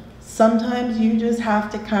fashion. Sometimes you just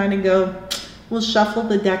have to kind of go, we'll shuffle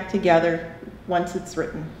the deck together once it's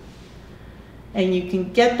written. And you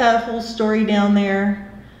can get that whole story down there.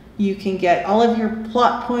 You can get all of your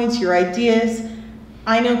plot points, your ideas.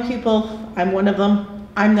 I know people, I'm one of them,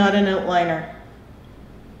 I'm not an outliner.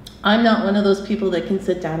 I'm not one of those people that can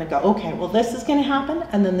sit down and go, okay, well this is gonna happen,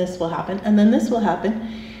 and then this will happen, and then this will happen.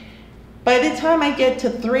 By the time I get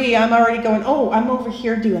to 3, I'm already going, oh, I'm over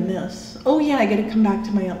here doing this. Oh yeah, I gotta come back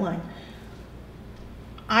to my outline.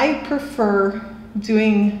 I prefer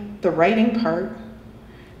doing the writing part,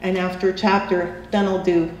 and after a chapter, then I'll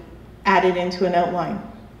add it into an outline.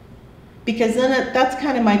 Because then that's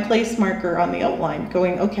kind of my place marker on the outline,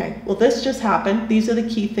 going, okay, well this just happened. These are the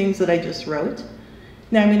key things that I just wrote.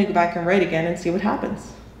 Now I'm going to go back and write again and see what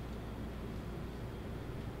happens.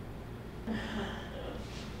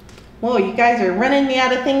 Whoa, you guys are running me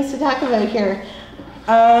out of things to talk about here.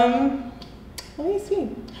 Let me see.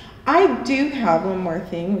 I do have one more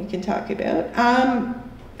thing we can talk about.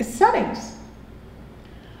 Settings.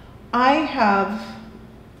 I have,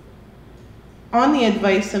 on the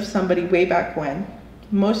advice of somebody way back when,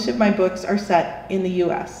 most of my books are set in the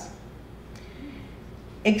US,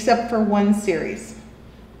 except for one series.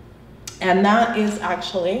 And that is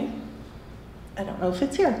actually, I don't know if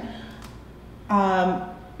it's here,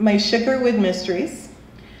 my Sugarwood Mysteries.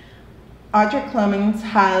 Audra Clemens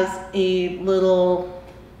has a little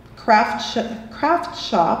craft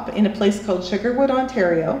shop in a place called Sugarwood,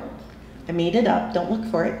 Ontario. I made it up, don't look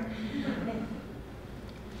for it.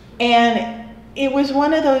 And it was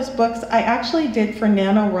one of those books I actually did for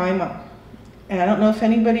NaNoWriMo. And I don't know if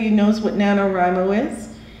anybody knows what NaNoWriMo is.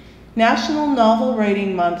 National Novel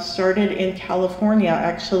Writing Month started in California,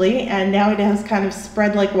 actually, and now it has kind of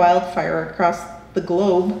spread like wildfire across the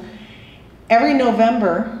globe. Every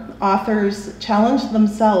November, authors challenge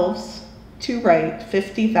themselves to write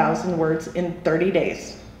 50,000 words in 30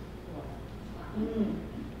 days.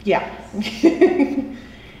 Yeah.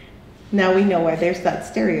 Now we know why there's that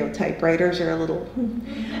stereotype. Writers are a little...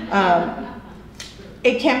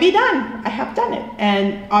 it can be done. I have done it.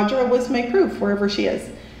 And Audra was my proof, wherever she is.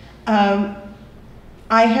 I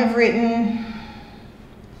have written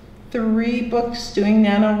 3 books doing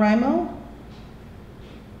NaNoWriMo.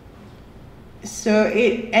 So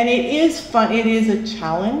it is fun. It is a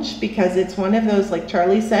challenge because it's one of those, like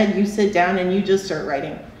Charlie said, you sit down and you just start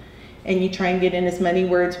writing. And you try and get in as many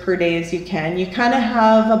words per day as you can. You kind of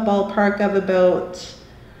have a ballpark of about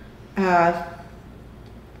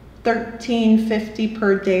 1350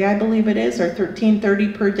 per day, I believe it is, or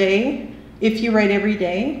 1330 per day if you write every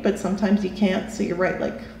day, but sometimes you can't, so you write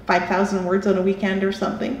like 5,000 words on a weekend or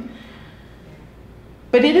something.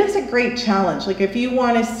 But it is a great challenge. Like if you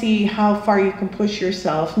want to see how far you can push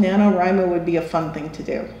yourself, NaNoWriMo would be a fun thing to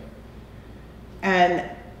do. And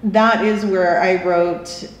that is where I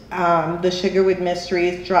wrote the Sugarwood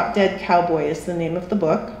Mysteries. Drop Dead Cowboy is the name of the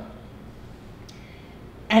book.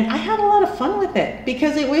 And I had a lot of fun with it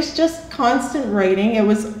because it was just constant writing. It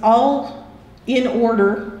was all in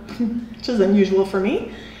order, which is unusual for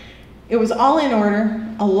me. It was all in order,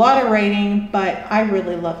 a lot of writing, but I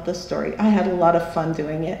really loved the story. I had a lot of fun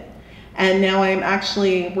doing it. And now I'm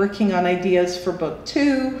actually working on ideas for book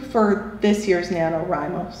 2 for this year's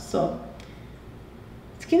NaNoWriMo. So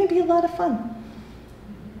it's going to be a lot of fun.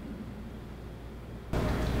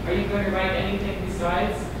 Are you going to write anything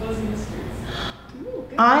besides Cozy Mysteries?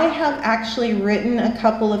 I have actually written a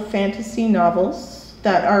couple of fantasy novels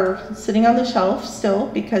that are sitting on the shelf still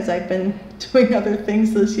because I've been doing other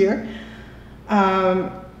things this year.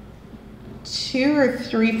 2 or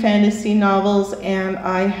 3 fantasy novels, and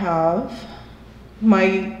I have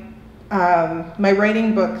my my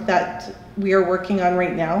writing book that we are working on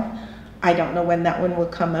right now. I don't know when that one will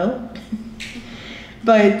come out,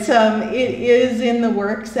 but it is in the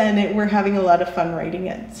works, and we're having a lot of fun writing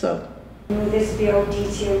it. So. Will this be all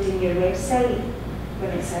detailed in your website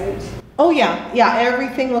when it's out? Oh yeah,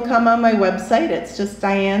 everything will come on my website. It's just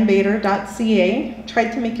dianebator.ca.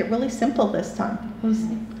 Tried to make it really simple this time.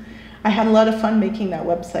 I had a lot of fun making that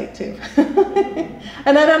website too.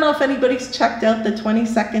 And I don't know if anybody's checked out the 20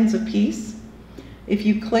 seconds of peace. If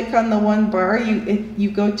you click on the one bar,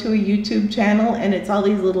 you go to a YouTube channel, and it's all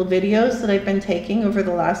these little videos that I've been taking over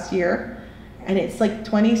the last year. And it's like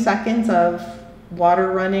 20 seconds of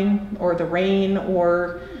water running, or the rain,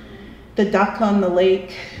 or the duck on the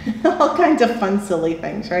lake, all kinds of fun, silly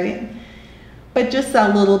things, right? But just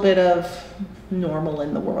a little bit of normal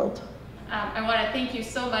in the world. I want to thank you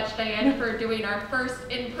so much, Diane, for doing our first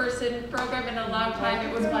in-person program in a long time.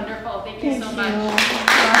 It was wonderful. Thank you so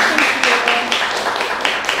much.